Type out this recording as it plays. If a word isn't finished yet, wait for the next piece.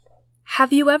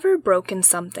Have you ever broken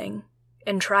something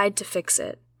and tried to fix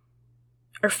it?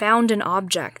 Or found an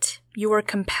object you were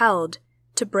compelled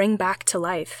to bring back to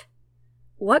life?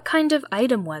 What kind of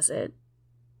item was it?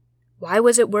 Why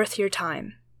was it worth your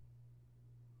time?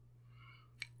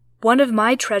 One of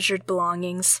my treasured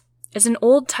belongings is an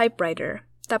old typewriter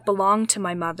that belonged to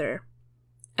my mother,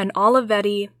 an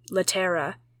Olivetti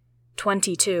Latera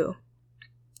 22.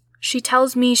 She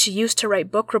tells me she used to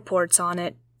write book reports on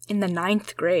it in the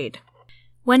 9th grade.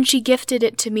 When she gifted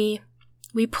it to me,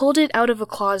 we pulled it out of a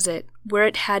closet where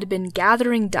it had been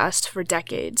gathering dust for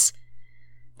decades.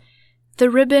 The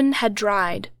ribbon had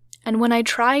dried, and when I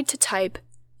tried to type,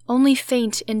 only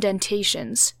faint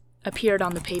indentations appeared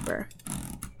on the paper.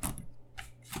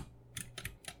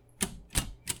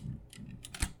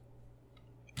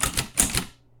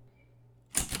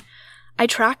 I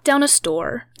tracked down a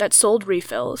store that sold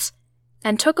refills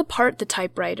and took apart the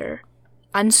typewriter,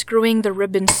 unscrewing the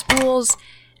ribbon spools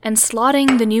and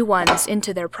slotting the new ones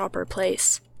into their proper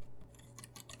place.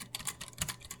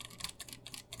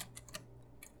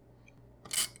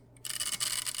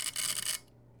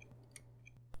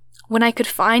 When I could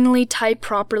finally type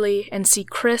properly and see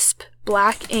crisp,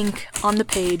 black ink on the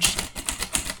page,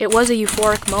 it was a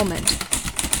euphoric moment.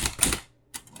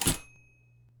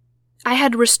 I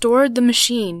had restored the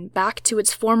machine back to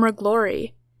its former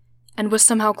glory and was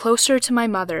somehow closer to my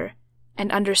mother and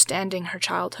understanding her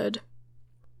childhood.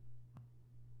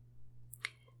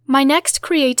 My next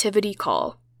creativity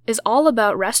call is all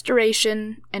about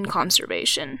restoration and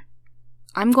conservation.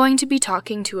 I'm going to be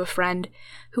talking to a friend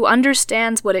who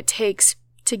understands what it takes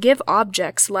to give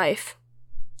objects life,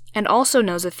 and also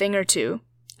knows a thing or two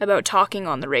about talking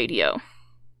on the radio.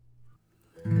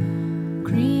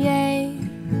 Creativity,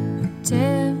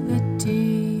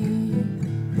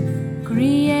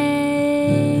 creativity,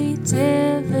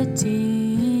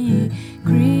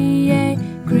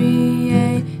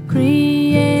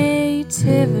 creativity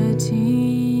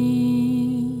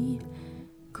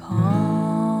calls.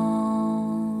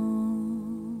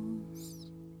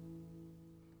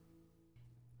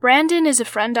 Brandon is a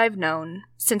friend I've known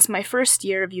since my first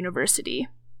year of university.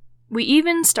 We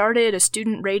even started a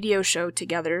student radio show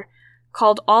together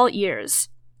called All Ears.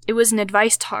 It was an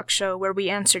advice talk show where we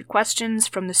answered questions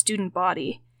from the student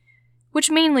body,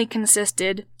 which mainly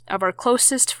consisted of our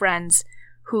closest friends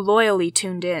who loyally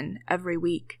tuned in every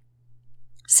week.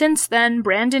 Since then,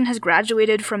 Brandon has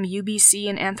graduated from UBC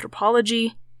in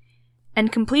anthropology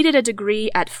and completed a degree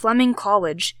at Fleming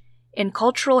College in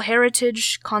Cultural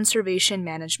Heritage Conservation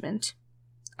Management.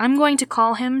 I'm going to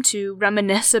call him to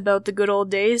reminisce about the good old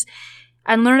days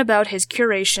and learn about his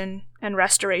curation and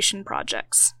restoration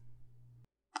projects.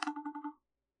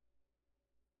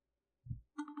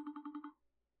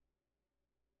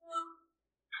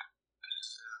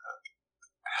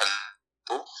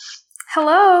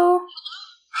 Hello.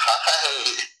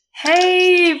 Hi.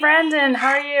 Hey, Brandon,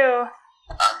 how are you?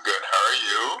 I'm good. How are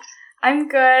you? I'm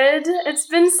good. It's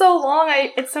been so long.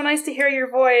 It's so nice to hear your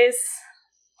voice.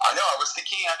 I know. I was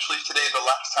thinking actually today the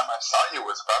last time I saw you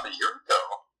was about a year ago.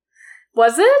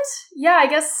 was it? Yeah, I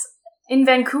guess in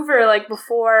Vancouver, like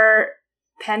before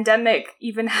pandemic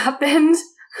even happened.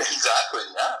 Exactly.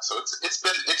 Yeah. So it's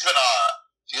been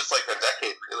feels like a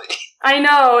decade really. I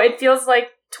know. It feels like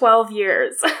 12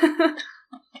 years.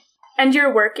 And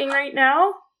you're working right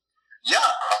now? Yeah.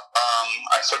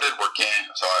 I started working.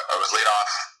 So I was laid off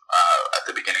at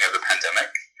the beginning of the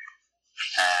pandemic,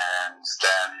 and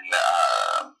then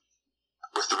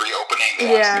with the reopening,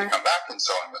 they asked me to come back, and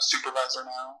so I'm a supervisor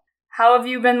now. How have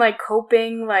you been,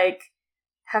 coping?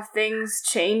 Have things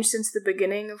changed since the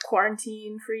beginning of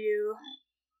quarantine for you?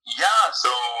 Yeah, so,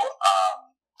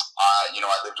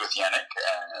 I lived with Yannick,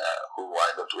 who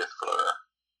I lived with for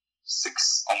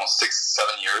almost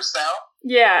 7 years now.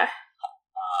 Yeah.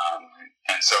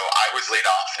 And so I was laid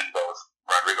off, and both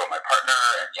Rodrigo, my partner,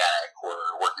 and Yannick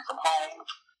were working from home.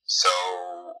 So,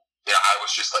 I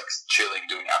was just chilling,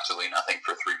 doing absolutely nothing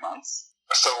for 3 months.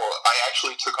 So I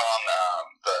actually took on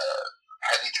the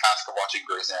heavy task of watching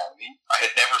Grey's Anatomy. I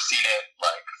had never seen it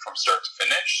from start to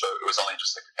finish, so it was only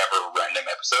just ever random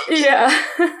episodes. Yeah.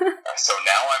 So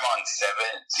now I'm on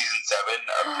season 7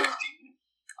 of 15.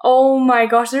 Oh my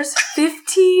gosh, there's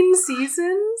 15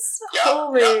 seasons? Yeah,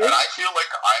 Holy. Yeah, and I feel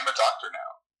like I'm a doctor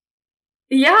now.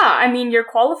 Yeah, I mean, you're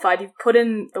qualified. You've put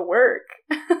in the work.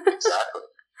 Exactly.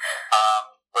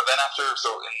 But then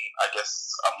I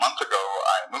guess a month ago,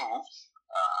 I moved.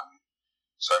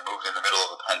 So I moved in the middle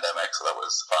of the pandemic, so that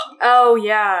was fun. Oh,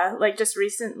 yeah. Just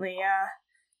recently, yeah.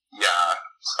 Yeah.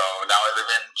 So now I live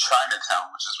in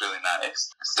Chinatown, which is really nice.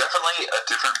 It's definitely a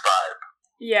different vibe.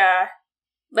 Yeah.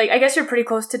 Like, I guess you're pretty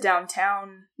close to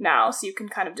downtown now, so you can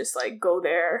kind of just, like, go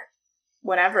there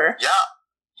whenever. Yeah,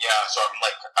 so I'm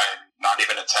not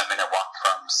even a 10-minute walk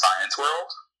from Science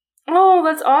World. Oh,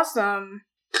 that's awesome.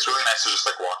 It's really nice to just,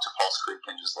 like, walk to Falls Creek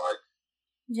and just, like,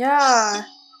 Yeah.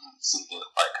 see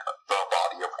like, the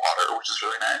body of water, which is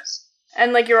really nice.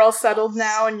 And, like, you're all settled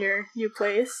now in your new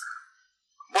place?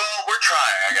 Well, we're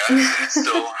trying, I guess. It's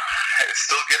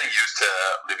still getting used to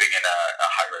living in a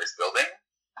high-rise building.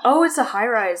 Oh, it's a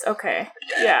high-rise. Okay.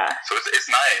 Yeah. So it's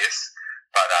nice,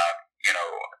 but,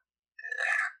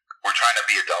 we're trying to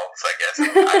be adults, I guess. I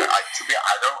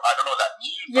don't know what that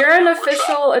means. You're an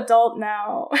official adult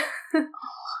now.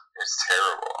 It's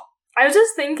terrible. I was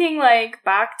just thinking, like,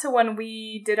 back to when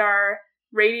we did our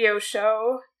radio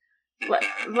show.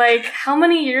 Like, how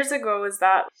many years ago was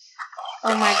that?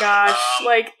 Oh my gosh.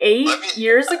 Like, 8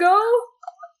 years ago?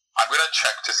 I'm gonna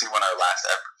check to see when our last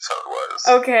episode was.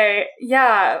 Okay,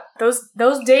 yeah.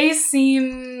 Those days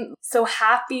seem so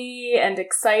happy and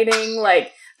exciting.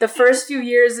 Like, the first few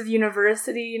years of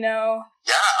university, you know?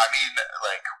 Yeah, I mean,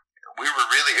 like,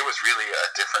 it was really a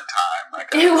different time.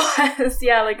 Like, it was,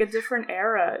 yeah, like a different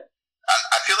era.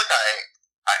 I feel like I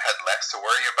had less to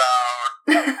worry about,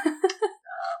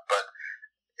 but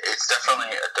it's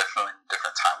definitely a different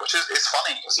time, which is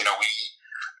funny, because, you know,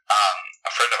 a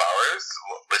friend of ours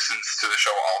listens to the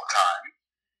show all the time.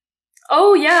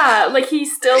 Oh, yeah, like he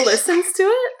still listens to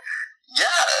it?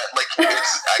 Yeah, like, I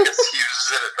guess he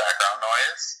uses it as background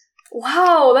noise.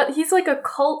 Wow, he's like a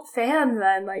cult fan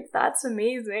then, like, that's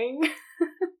amazing.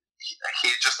 He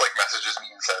just, like, messages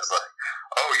me and says, like,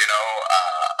 oh, you know,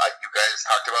 you guys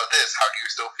talked about this, how do you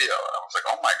still feel? And I was like,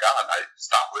 oh my god, I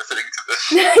stopped listening to this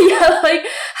shit. Yeah, like,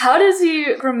 how does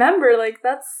he remember? Like,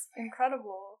 that's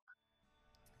incredible.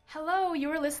 Hello,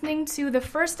 you are listening to the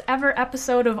first ever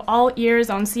episode of All Ears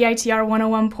on CITR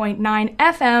 101.9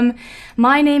 FM.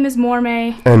 My name is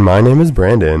Mormay. And my name is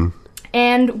Brandon.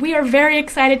 And we are very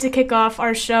excited to kick off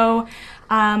our show.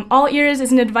 All Ears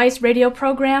is an advice radio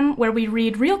program where we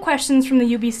read real questions from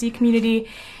the UBC community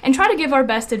and try to give our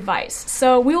best advice.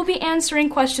 So we will be answering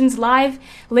questions live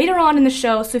later on in the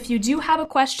show, so if you do have a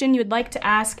question you would like to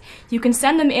ask, you can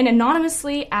send them in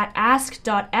anonymously at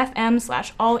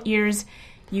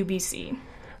ask.fm/allearsubc.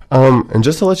 And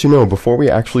just to let you know, before we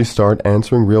actually start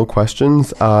answering real questions,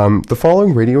 the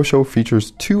following radio show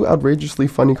features 2 outrageously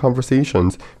funny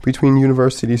conversations between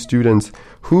university students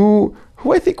who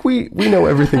I think we know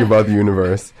everything about the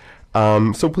universe.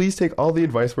 So please take all the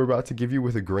advice we're about to give you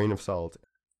with a grain of salt.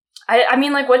 I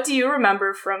mean, like, what do you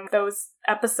remember from those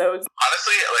episodes?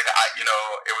 Honestly, like,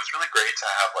 it was really great to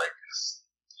have, like,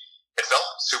 it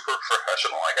felt super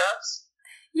professional, I guess.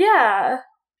 Yeah.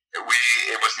 It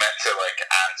was meant to, like,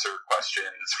 answer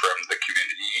questions from the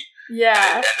community.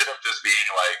 Yeah. And it ended up just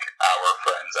being, like, our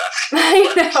friends asking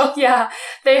I questions. know, yeah.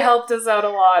 They helped us out a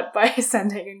lot by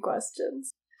sending in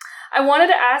questions. I wanted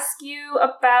to ask you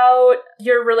about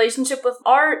your relationship with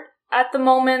art at the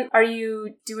moment. Are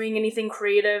you doing anything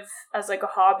creative as, like, a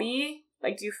hobby?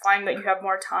 Like, do you find that you have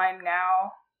more time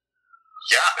now?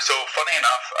 Yeah, so funny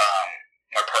enough,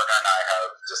 my partner and I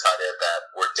have decided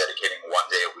that we're dedicating one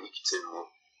day a week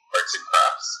to arts and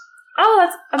crafts. Oh,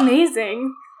 that's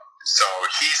amazing. So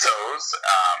he sews,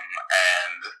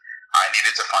 and I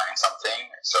needed to find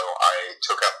something, so I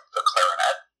took up the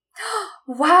clarinet.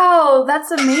 Wow,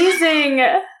 that's amazing.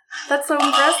 That's so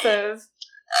impressive.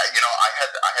 I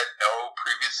had no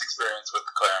previous experience with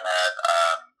the clarinet.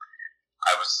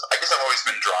 I guess I've always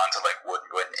been drawn to, like,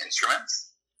 woodwind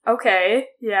instruments.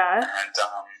 Okay, yeah. And, so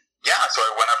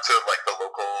I went up to, like, the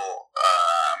local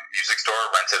music store,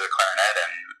 rented a clarinet,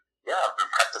 and, I've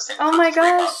been practicing for 3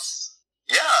 months.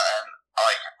 Yeah, and,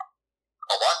 like,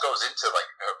 a lot goes into, like,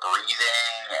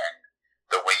 breathing and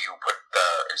the way you put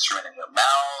the instrument in your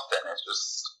mouth, and it's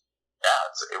just,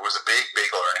 it was a big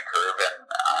learning curve, and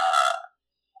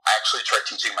I actually tried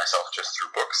teaching myself just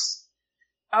through books.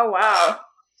 Oh, wow.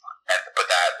 But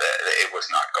it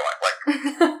was not going. Like,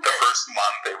 the first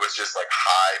month, it was just, like,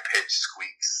 high-pitched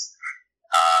squeaks.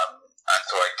 And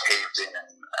so I caved in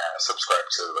and subscribed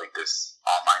to, like, this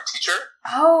online teacher.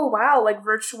 Oh, wow, like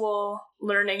virtual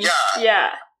learning.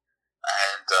 Yeah.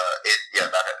 And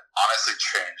that honestly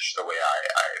changed the way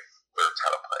I learned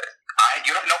how to play.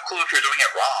 You have no clue if you're doing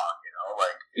it wrong, you know?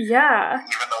 Like, yeah.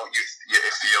 Even though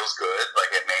it feels good,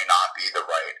 like, it may not be the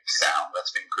right sound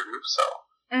that's being produced, so.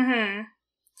 Mm-hmm.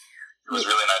 It was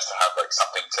really nice to have, like,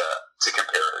 something to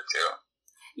compare it to.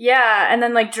 Yeah, and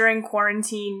then, like, during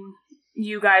quarantine,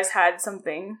 you guys had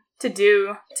something to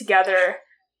do together.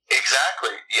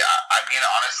 Exactly. Yeah. I mean,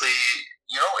 honestly,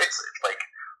 you know, it's like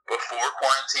before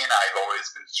quarantine, I've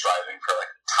always been striving for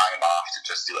like time off to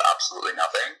just do absolutely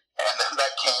nothing. And then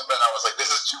that came, and I was like, this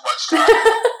is too much time.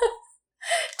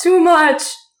 Too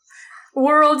much.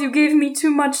 World, you gave me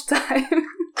too much time.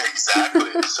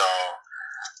 Exactly. So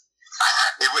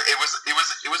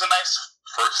it was a nice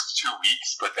first 2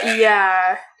 weeks, but then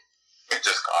Yeah, it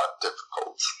just got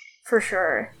difficult. for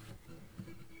sure.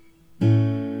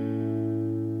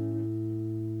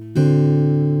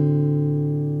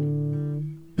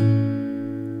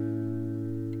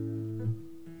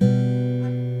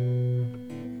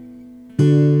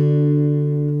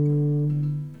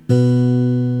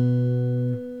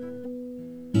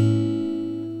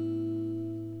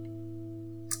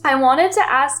 I wanted to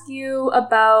ask you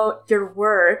about your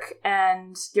work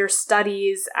and your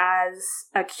studies as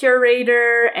a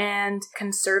curator and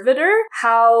conservator.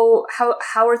 How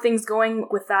are things going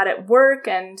with that at work,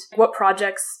 and what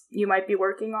projects you might be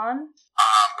working on?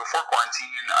 Before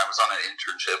quarantine, I was on an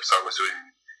internship, so I was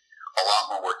doing a lot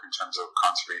more work in terms of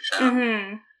conservation. Mm-hmm.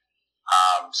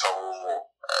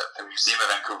 The Museum of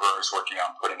Vancouver is working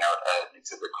on putting out an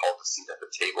exhibit called The Seat at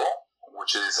the Table,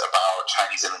 which is about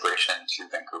Chinese immigration to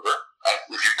Vancouver.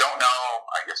 If you don't know,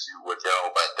 I guess you would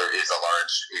know, but there is a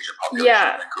large Asian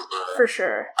population in Vancouver. For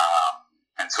sure.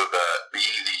 And so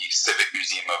being the Civic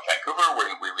Museum of Vancouver,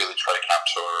 we really try to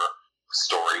capture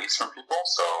stories from people.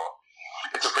 So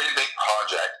it's a pretty big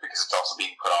project because it's also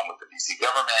being put on with the BC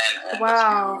government and a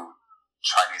few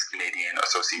Chinese-Canadian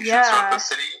associations throughout the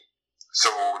city. So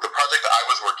the project I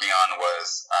was working on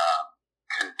was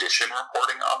condition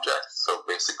reporting objects. So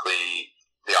basically,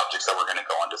 the objects that were going to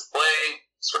go on display,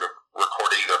 sort of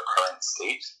recording their current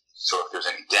state. So if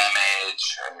there's any damage,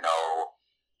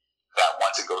 that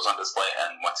once it goes on display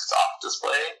and once it's off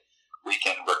display, we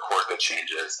can record the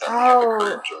changes that may have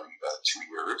occurred during the 2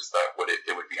 years that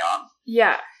it would be on.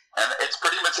 Yeah. And it's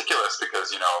pretty meticulous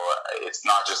because, it's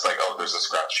not just like, oh, there's a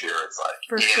scratch here. It's like,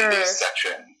 this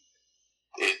section,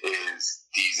 it is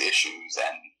these issues,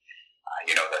 and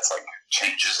that's like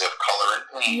changes of color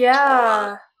and paint,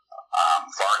 or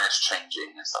varnish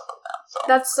changing and stuff like that. So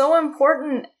that's so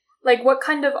important. Like, what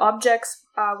kind of objects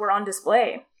were on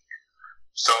display?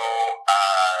 So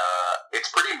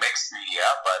it's pretty mixed media,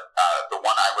 but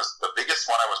the biggest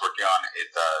one I was working on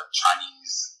is a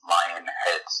Chinese lion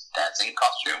head dancing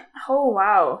costume. Oh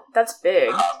wow, that's big.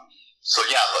 So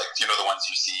yeah, like the ones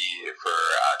you see for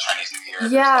Chinese New Year.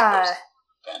 Yeah. Those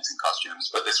dancing costumes,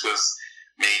 but this was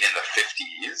made in the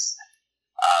 50s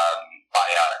by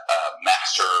a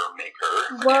master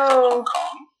maker from Hong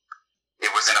Kong. It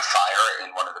was in a fire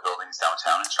in one of the buildings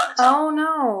downtown in Chinatown. Oh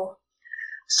no!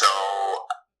 So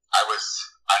I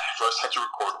first had to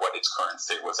record what its current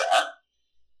state was at,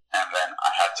 and then I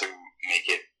had to make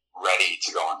it ready to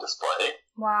go on display.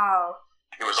 Wow!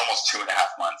 It was almost 2.5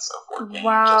 months of working.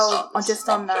 Wow! Just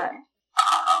on that.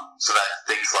 So that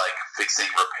things like fixing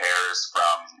repairs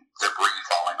from debris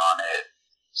falling on it.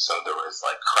 So there was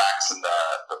like cracks in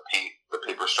the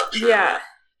paper structure. Yeah.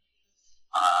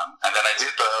 And then I did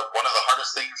one of the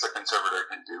hardest things a conservator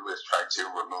can do is try to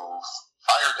remove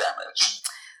fire damage.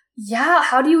 Yeah,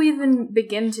 how do you even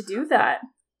begin to do that?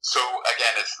 So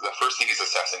again, the first thing is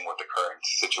assessing what the current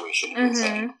situation is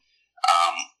and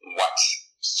what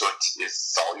soot is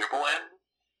soluble in.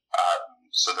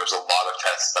 So there's a lot of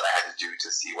tests that I had to do to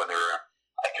see whether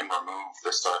I can remove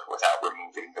the soot without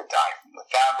removing the dye from the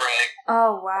fabric.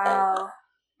 Oh, wow.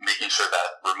 Making sure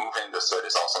that removing the soot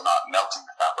is also not melting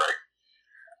the fabric.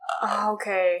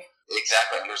 Okay.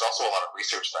 Exactly. And there's also a lot of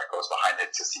research that goes behind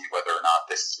it to see whether or not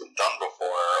this has been done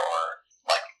before, or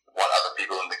like what other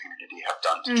people in the community have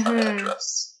done to try to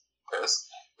address this.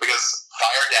 Because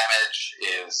fire damage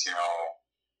is,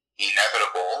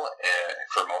 inevitable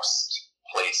for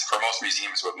most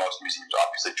museums, but most museums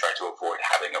obviously try to avoid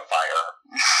having a fire.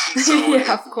 So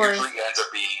yeah, of course. It usually ends up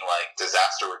being like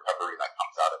disaster recovery that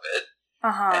comes out of it,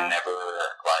 and never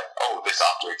like, oh, this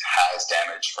object has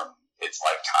damage from its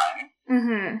lifetime.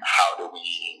 How do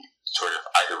we sort of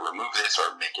either remove this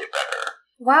or make it better?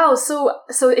 Wow, so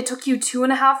it took you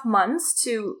 2.5 months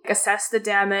to assess the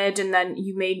damage, and then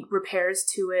you made repairs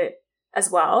to it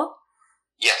as well?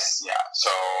 Yes, yeah. So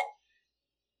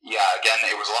yeah, again,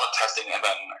 it was a lot of testing, and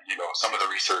then, some of the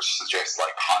research suggests,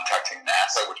 like, contacting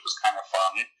NASA, which was kind of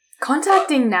fun.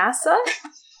 Contacting NASA?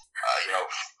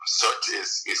 Soot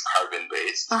is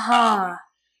carbon-based.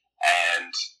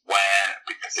 And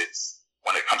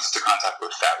when it comes into contact with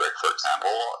fabric, for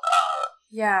example,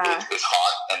 it is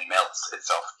hot and melts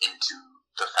itself into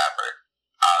the fabric.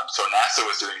 So NASA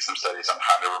was doing some studies on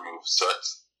how to remove soot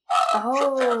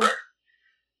from fabric.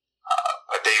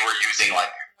 But they were using,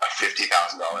 like, a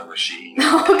 $50,000 machine.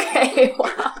 Okay,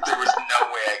 wow. There was no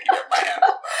way I could get my hands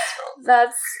on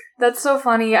that. So. That's so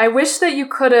funny. I wish that you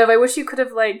could have. I wish you could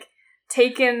have like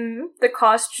taken the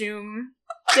costume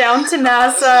down to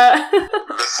NASA.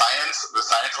 the science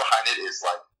behind it is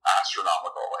like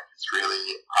astronomical. Like it's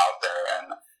really out there.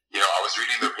 And I was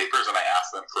reading their papers and I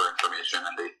asked them for information,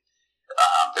 and they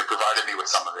provided me with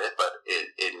some of it, but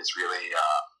it is really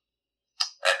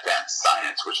advanced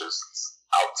science, which is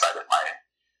outside of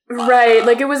my right.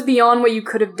 Like it was beyond what you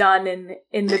could have done in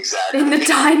the exactly. in the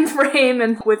time frame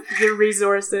and with your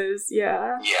resources.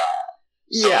 Yeah.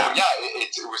 Yeah. So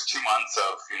it was 2 months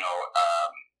of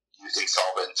using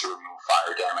solvent to remove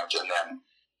fire damage and then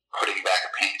putting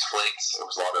back paint flakes. It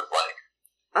was a lot of like.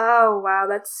 Oh wow,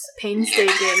 that's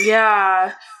painstaking.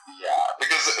 Yeah. Yeah,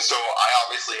 because so I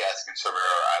obviously as a conservator,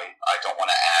 I don't want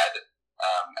to add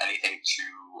anything to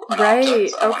an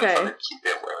object. I want to try to keep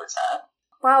it where it's at.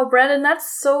 Wow, Brandon,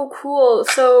 that's so cool.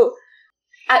 So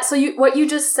what you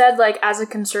just said, like as a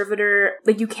conservator,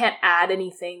 like you can't add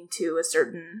anything to a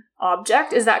certain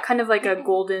object. Is that kind of like a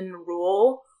golden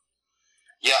rule?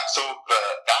 Yeah. So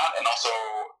that and also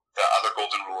the other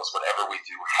golden rule is whatever we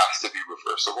do has to be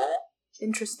reversible.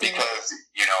 Interesting. Because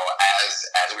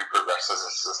as we progress as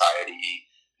a society,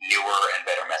 newer and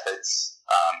better methods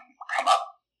come up.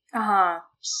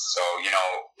 So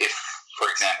if, for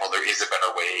example, there is a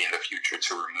better way in the future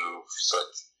to remove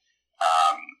soot,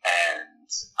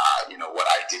 what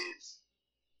I did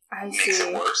makes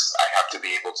it worse, I have to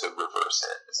be able to reverse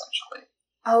it, essentially.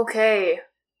 Okay.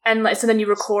 And so then you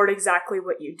record exactly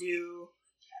what you do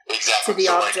to the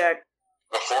object.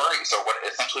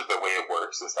 Essentially the way it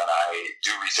works is that I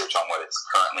do research on what it's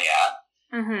currently at,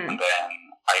 and then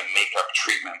I make up a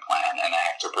treatment plan, and I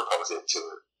have to propose it to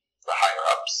the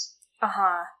higher-ups.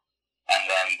 And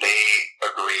then they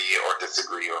agree or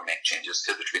disagree or make changes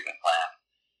to the treatment plan.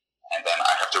 And then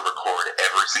I have to record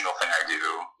every single thing I do.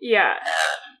 Yeah.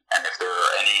 And if there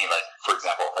are any, like, for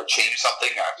example, if I change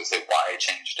something, I have to say why I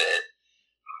changed it.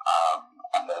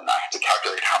 And then I have to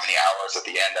calculate how many hours at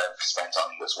the end I've spent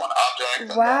on this one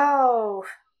object. Wow.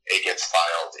 It gets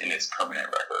filed in its permanent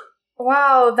record.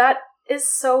 Wow, that is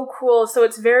so cool. So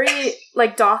it's very,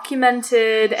 like,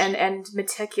 documented and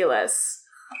meticulous.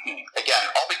 Again,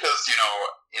 all because,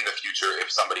 in the future, if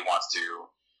somebody wants to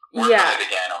work on it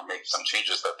again or make some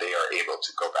changes, that they are able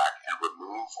to go back and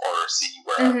remove or see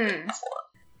where I've been before.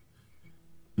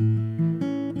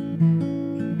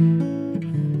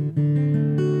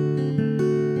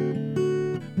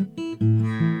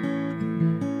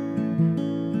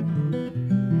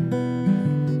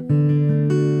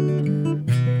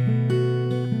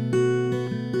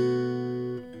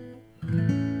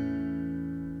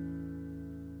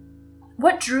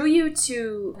 What drew you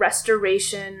to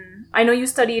restoration? I know you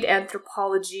studied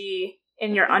anthropology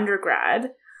in your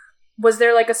undergrad. Was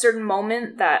there like a certain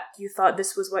moment that you thought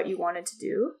this was what you wanted to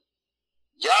do?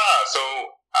 Yeah, so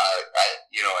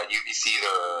at UBC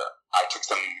I took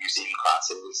some museum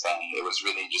classes, and it was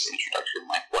really just introduction,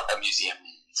 like what a museum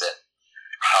means and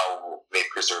how they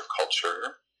preserve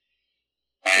culture.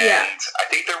 And I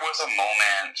think there was a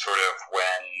moment sort of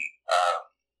when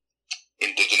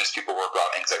Indigenous people were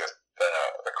brought into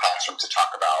the classroom to talk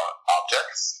about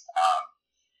objects,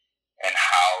 and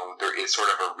how there is sort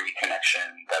of a reconnection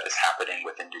that is happening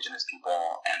with Indigenous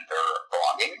people and their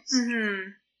belongings.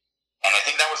 And I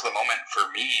think that was the moment for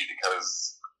me,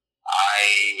 because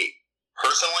I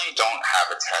personally don't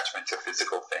have attachment to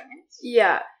physical things.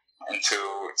 Yeah. And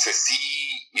to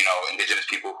see, Indigenous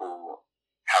people who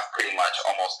have pretty much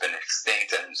almost been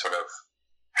extinct and sort of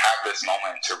have this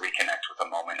moment to reconnect with a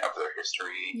moment of their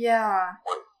history. Yeah.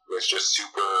 Was just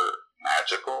super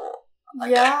magical. I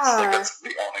guess. Like, that's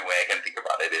the only way I can think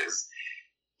about it, is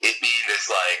it being this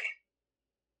like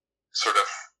sort of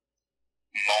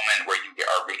moment where you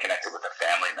are reconnected with a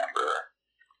family member.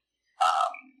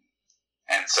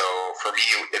 And so for me,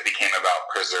 it became about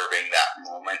preserving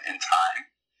that moment in time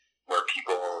where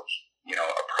people,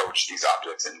 approach these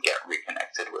objects and get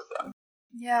reconnected with them.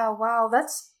 Yeah, wow,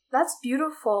 that's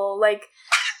beautiful. Like,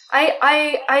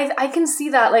 I can see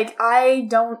that. Like, I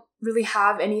don't really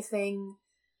have anything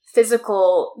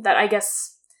physical that I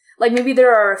guess, like, maybe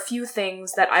there are a few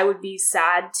things that I would be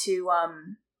sad to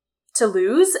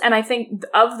lose, and I think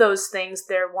of those things,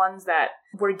 they're ones that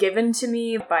were given to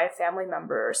me by a family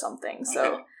member or something.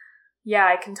 So yeah,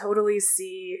 I can totally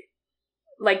see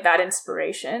like that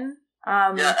inspiration. Yeah,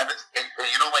 and when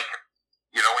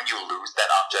you lose that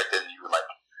object and you like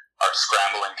are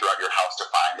scrambling throughout your house to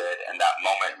find it, and that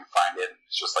moment you find it,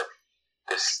 it's just like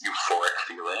this euphoric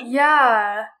feeling.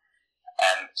 Yeah.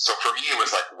 And so for me, it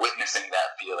was like witnessing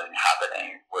that feeling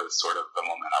happening was sort of the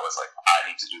moment I was like, I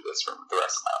need to do this for the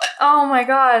rest of my life. Oh my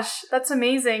gosh, that's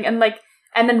amazing. And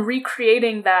then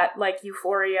recreating that like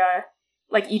euphoria,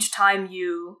 like each time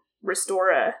you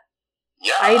restore a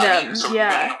item. So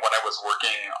yeah. even when I was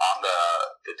working on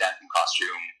the dancing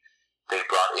costume, they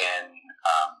brought in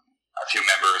a few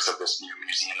members of this new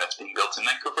museum that's being built in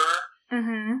Vancouver.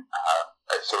 Mm-hmm.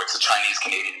 So it's a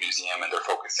Chinese-Canadian museum, and they're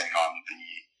focusing on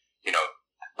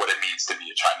what it means to be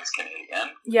a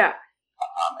Chinese-Canadian. Yeah.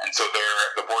 And so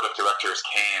the board of directors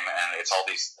came, and it's all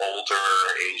these older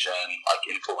Asian, like,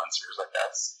 influencers, I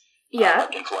guess. Yeah.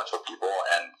 Like, influential people.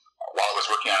 And while I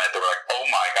was working on it, they were like, oh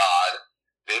my God,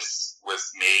 this was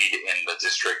made in the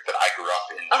district that I grew up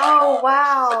in China. Oh,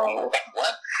 wow. Like, oh my God,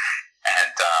 what?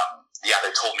 And,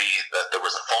 they told me that there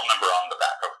was a phone number on the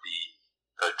back of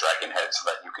the dragon head so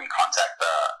that you can contact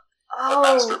the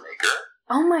master maker.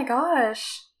 Oh my gosh.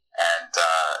 And,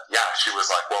 she was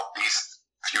like, well, the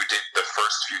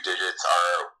first few digits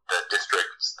are the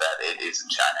districts that it is in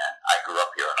China. I grew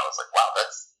up here, and I was like, wow,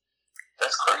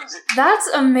 that's crazy. That's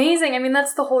amazing. I mean,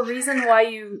 that's the whole reason why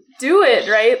you do it,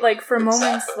 right? Like, for Exactly.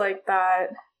 moments like that.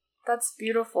 That's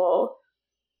beautiful.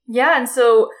 Yeah, and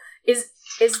so is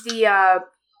the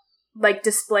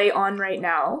display on right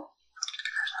now?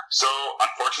 So,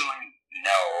 unfortunately,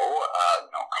 no.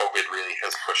 COVID really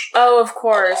has pushed. Oh, of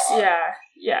course. along.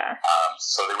 Yeah.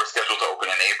 So they were scheduled to open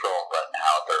in April, but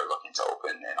now they're looking to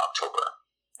open in October.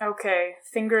 Okay,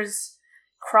 fingers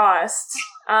crossed.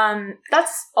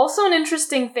 That's also an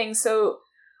interesting thing. So,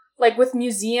 like, with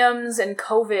museums and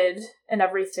COVID and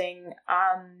everything,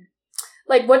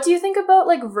 what do you think about,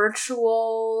 like,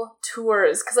 virtual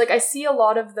tours? Because, like, I see a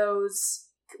lot of those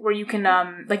where you can,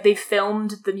 they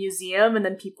filmed the museum and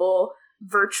then people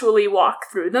virtually walk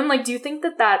through them. Like, do you think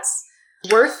that that's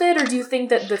worth it, or do you think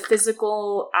that the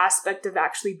physical aspect of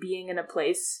actually being in a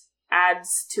place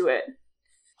adds to it?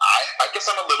 I guess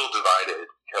I'm a little divided,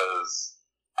 because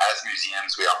as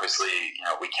museums, we obviously,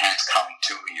 we can't come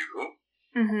to you.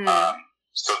 Mm-hmm.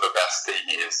 So the best thing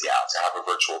is, to have a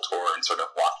virtual tour and sort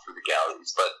of walk through the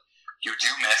galleries. But you do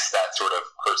miss that sort of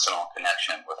personal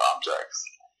connection with objects.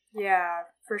 Yeah,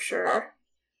 for sure.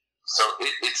 So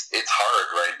it's hard,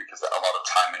 right? Because a lot of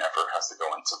time and effort has to go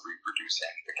into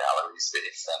reproducing the gallery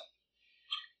space, and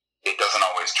it doesn't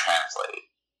always translate.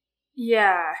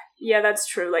 Yeah, that's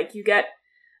true. Like,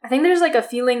 I think there's like a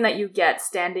feeling that you get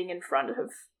standing in front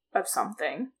of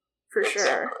something, for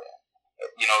sure.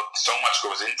 So much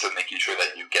goes into making sure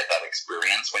that you get that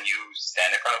experience when you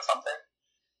stand in front of something.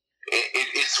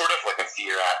 It's sort of like a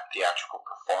theatrical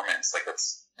performance, like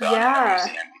it's done in a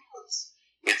museum, because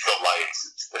it's the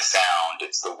lights, it's the sound,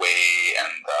 it's the way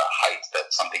and the height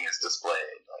that something is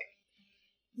displayed. Like,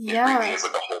 it really is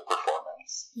like a whole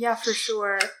performance. Yeah, for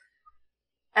sure.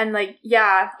 And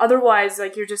otherwise,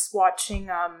 like, you're just watching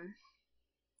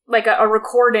like a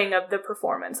recording of the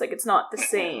performance. Like, it's not the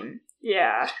same.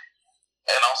 Yeah.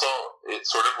 And also, it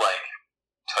sort of like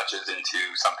touches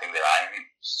into something that I'm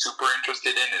super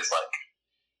interested in, is like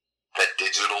the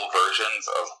digital versions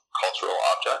of cultural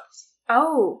objects.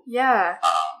 Oh, yeah.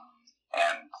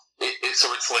 And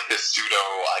so it's like this pseudo,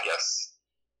 I guess,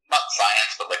 not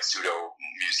science, but like pseudo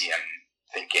museum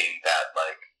thinking that,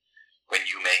 like, when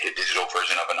you make a digital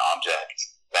version of an object,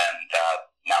 then that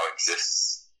now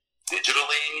exists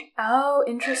digitally. Oh,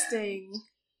 interesting. And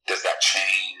does that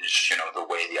change, the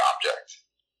way the object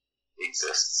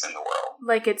exists in the world?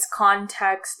 Like, its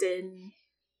context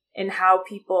in how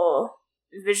people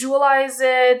visualize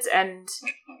it, and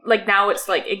like now it's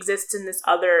like exists in this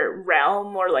other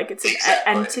realm, or like it's an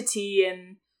entity.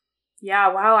 And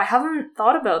wow, I haven't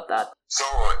thought about that. So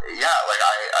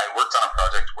I worked on a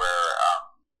project where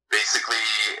basically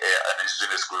an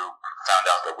indigenous group found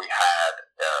out that we had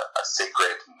a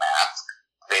sacred mask.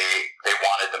 They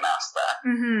wanted the mask back.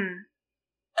 Mm-hmm.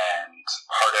 And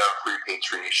part of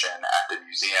repatriation at the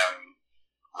museum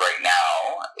right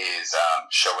now is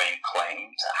showing claim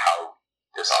to how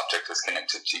this object is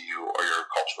connected to you or your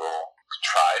cultural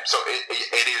tribe. So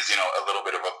it is, a little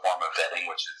bit of a form of vetting,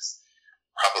 which is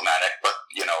problematic, but,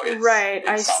 it's right. It's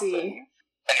I something. see.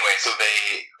 Anyway, so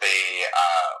they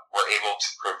were able to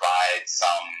provide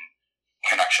some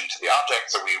connection to the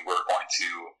object, so we were going to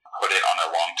put it on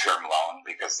a long-term loan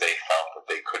because they felt that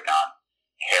they could not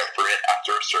care for it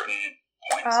after a certain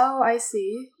point. Oh, I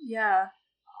see. Yeah.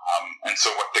 And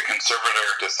so what the conservator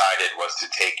decided was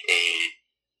to take a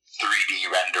 3D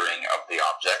rendering of the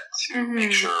object to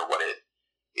make sure what it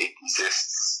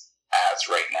exists as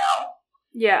right now.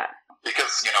 Yeah.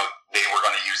 Because, they were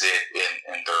going to use it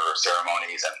in their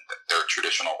ceremonies and their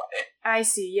traditional way. I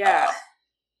see, yeah.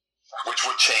 which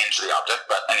would change the object.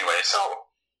 But anyway, so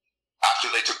after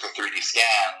they took the 3D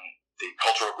scan, the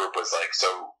cultural group was like,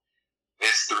 so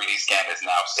this 3D scan is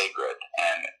now sacred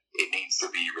and it needs to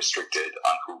be restricted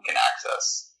on who can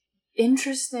access.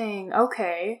 Interesting.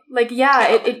 Okay. Like, yeah,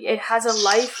 it has a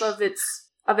life of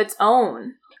its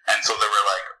own. And so they were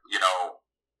like, you know,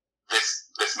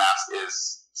 this mask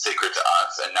is sacred to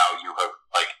us, and now you have,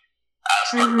 like,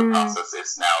 as part of the process,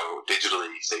 it's now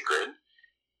digitally sacred.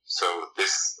 So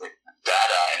this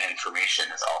data and information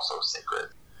is also sacred.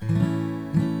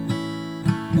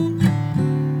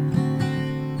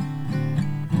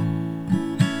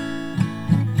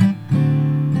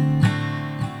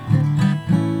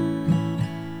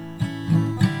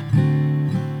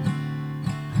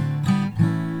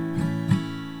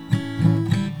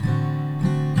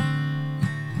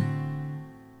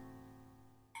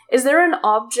 Is there an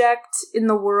object in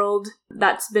the world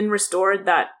that's been restored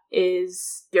that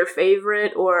is your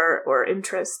favorite or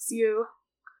interests you?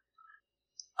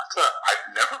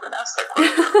 I've never been asked that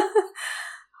question.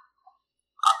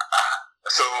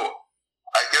 So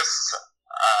I guess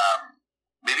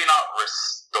maybe not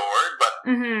restored, but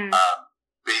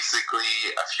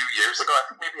basically a few years ago, I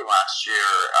think maybe last year,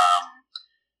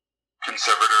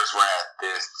 conservators were at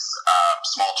this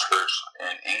small church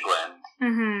in England,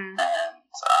 and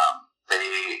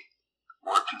they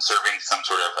were conserving some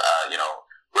sort of,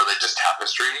 religious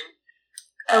tapestry.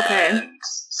 Okay. And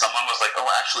someone was like, "Oh,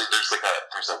 actually,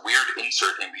 there's a weird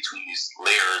insert in between these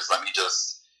layers. Let me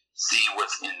just see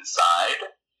what's inside."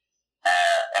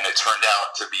 And it turned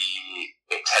out to be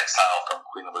a textile from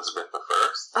Queen Elizabeth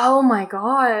I. Oh my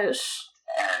gosh!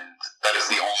 And that is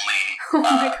the only Oh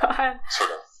my god!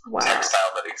 sort of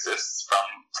textile that exists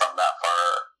from that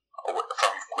far away,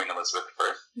 from Queen Elizabeth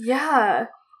I. Yeah.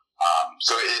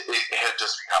 So it had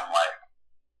just become like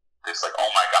this, like, oh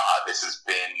my god, this has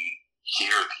been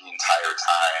here the entire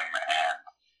time, and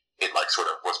it like sort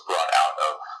of was brought out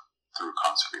of through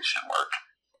conservation work.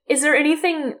 Is there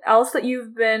anything else that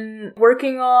you've been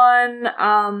working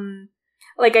on?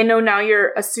 Like, I know now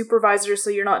you're a supervisor, so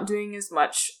you're not doing as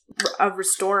much of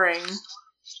restoring.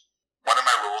 One of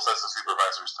my roles as a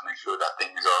supervisor is to make sure that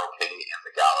things are okay in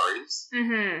the galleries.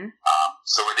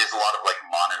 So it is a lot of like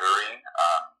monitoring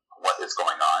what is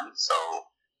going on. So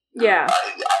yeah,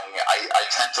 I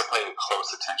tend to pay close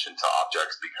attention to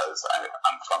objects because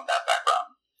I'm from that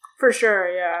background. For sure,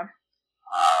 yeah.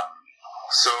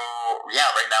 So yeah,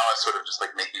 right now it's sort of just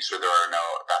like making sure there are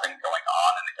nothing going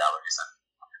on in the galleries, and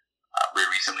we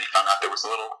recently found out there was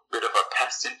a little bit of a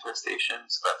pest infestation,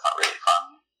 so that's not really fun.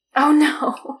 Oh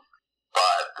no!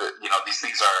 But these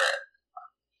things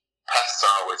pests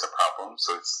are always a problem,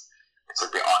 so it's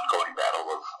like the ongoing battle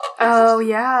of oh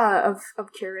yeah,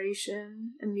 of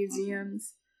curation and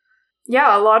museums.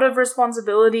 Yeah, a lot of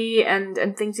responsibility and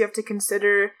things you have to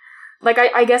consider. Like,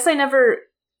 I guess I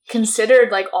never considered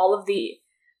like all of the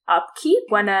upkeep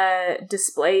when a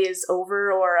display is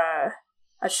over or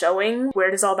a showing.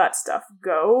 Where does all that stuff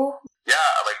go?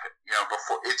 Yeah, like,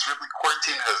 before, it's really,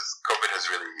 COVID has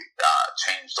really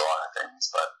changed a lot of things,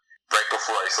 but right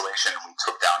before isolation, we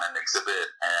took down an exhibit,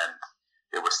 and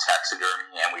it was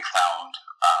taxidermy, and we found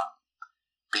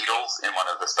beetles in one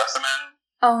of the specimens.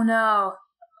 Oh no.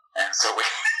 And so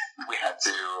we had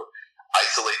to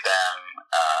isolate them,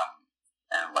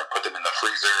 and like put them in the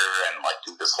freezer, and like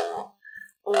do this whole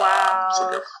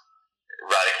sort of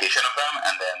eradication of them,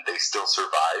 and then they still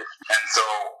survived. And so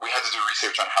we had to do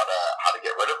research on how to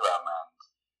get rid of them, and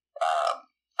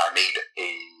I made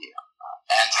a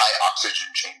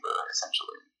anti-oxygen chamber,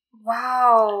 essentially.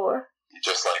 Wow.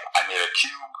 Just like, I made a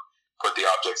cube, put the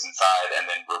objects inside, and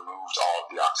then removed all of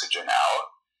the oxygen out.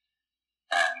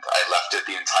 And I left it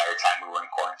the entire time we were in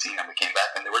quarantine, and we came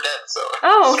back and they were dead. So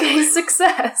oh, okay,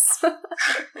 success.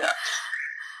 Yeah.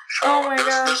 So oh my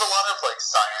gosh. There's a lot of like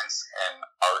science and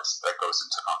art that goes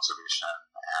into conservation.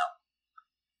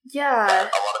 Yeah.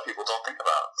 That a lot of people don't think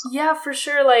about. So. Yeah, for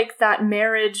sure. Like that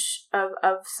marriage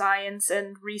of science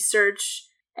and research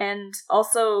and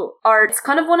also art. It's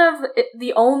kind of one of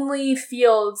the only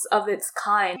fields of its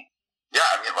kind. Yeah,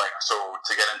 I mean, like, so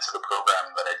to get into the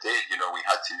program that I did, we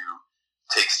had to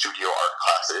take studio art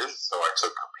classes. So I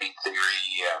took paint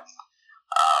theory, and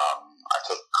I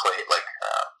took clay, like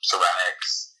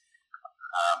ceramics,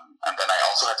 and then I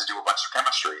also had to do a bunch of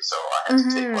chemistry. So I had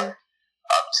to take like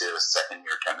up to second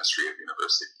year chemistry of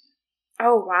university.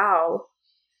 Oh wow,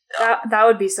 yeah. That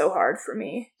would be so hard for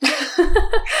me.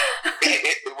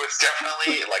 It was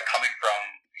definitely like coming from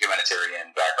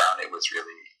humanitarian background. It was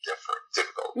really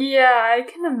difficult. Yeah, I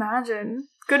can imagine.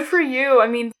 Good for you. I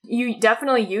mean, you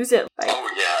definitely use it. Like, oh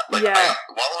yeah, like yeah.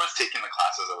 while I was taking the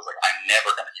classes, I was like, I'm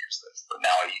never gonna use this. But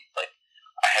now I like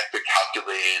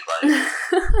liquid. Like,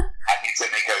 I need to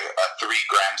make a 3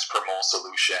 grams per mole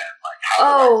solution. Like, how do I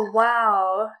Oh, do that?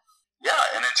 wow. Yeah,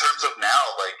 and in terms of now,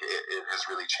 like, it has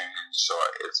really changed. So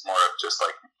it's more of just,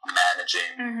 like,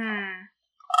 managing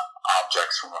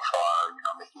objects from afar,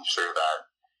 making sure that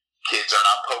kids are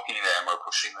not poking them or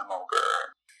pushing them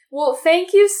over. Well,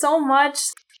 thank you so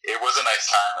much. It was a nice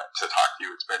time to talk to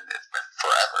you. It's been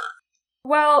forever.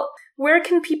 Well, where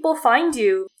can people find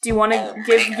you? Do you want to Oh,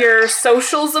 give man. your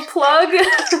socials a plug? Sure,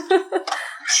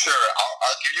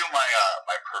 I'll give you my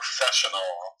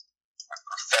professional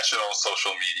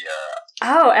social media.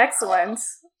 Oh, excellent.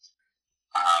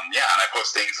 Yeah, and I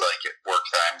post things like work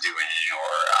that I'm doing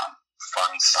or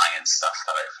fun science stuff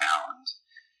that I found.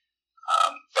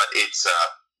 But it's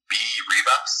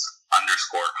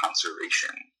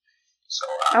 @brivas_conservation. So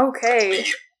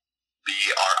Okay.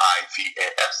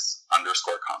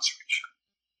 BRIVAS_conservation.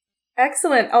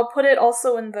 Excellent. I'll put it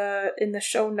also in the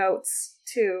show notes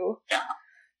too. Yeah.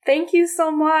 Thank you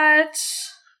so much.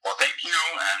 Well, thank you,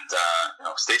 and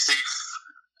stay safe.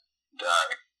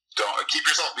 Don't keep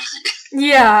yourself busy.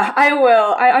 Yeah, I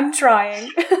will. I'm trying.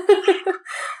 All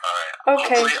right.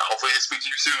 Okay. Hopefully, I speak to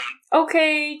you soon.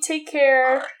 Okay, take All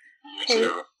care. right. You Okay,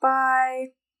 too.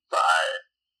 bye. Bye.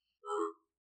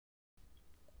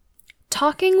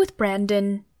 Talking with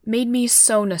Brandon made me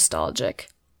so nostalgic.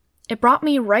 It brought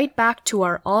me right back to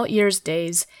our all ears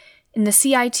days in the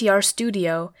CITR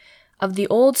studio of the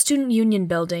old Student Union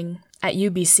building at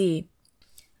UBC.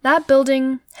 That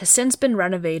building has since been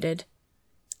renovated,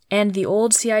 and the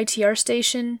old CITR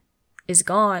station is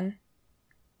gone.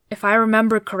 If I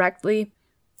remember correctly,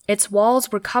 its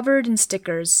walls were covered in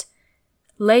stickers,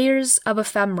 layers of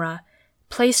ephemera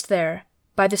placed there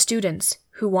by the students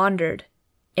who wandered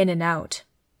in and out.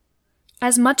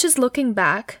 As much as looking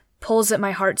back pulls at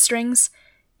my heartstrings,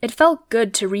 it felt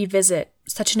good to revisit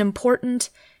such an important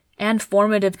and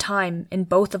formative time in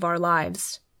both of our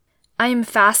lives. I am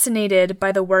fascinated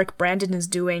by the work Brandon is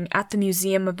doing at the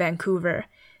Museum of Vancouver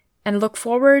and look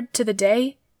forward to the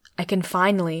day I can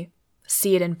finally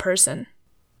see it in person.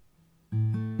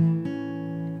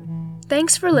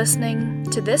 Thanks for listening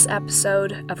to this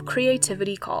episode of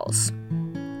Creativity Calls.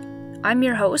 I'm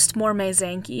your host, Mormay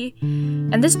Zanke,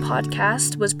 and this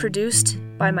podcast was produced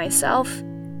by myself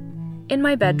in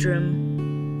my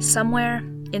bedroom, somewhere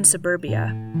in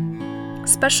suburbia.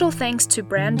 Special thanks to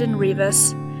Brandon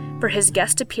Rivas for his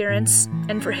guest appearance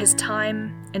and for his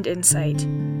time and insight.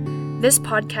 This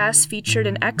podcast featured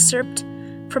an excerpt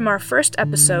from our first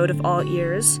episode of All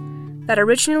Ears that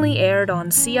originally aired on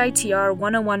CITR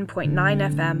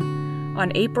 101.9 FM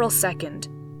on April 2nd,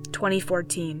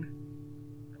 2014.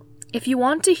 If you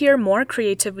want to hear more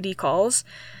Creativity Calls,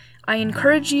 I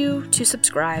encourage you to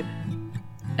subscribe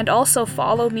and also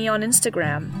follow me on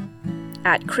Instagram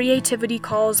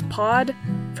 @CreativityCallsPod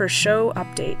for show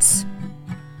updates.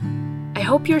 I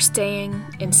hope you're staying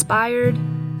inspired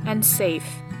and safe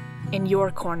in your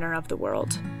corner of the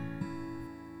world.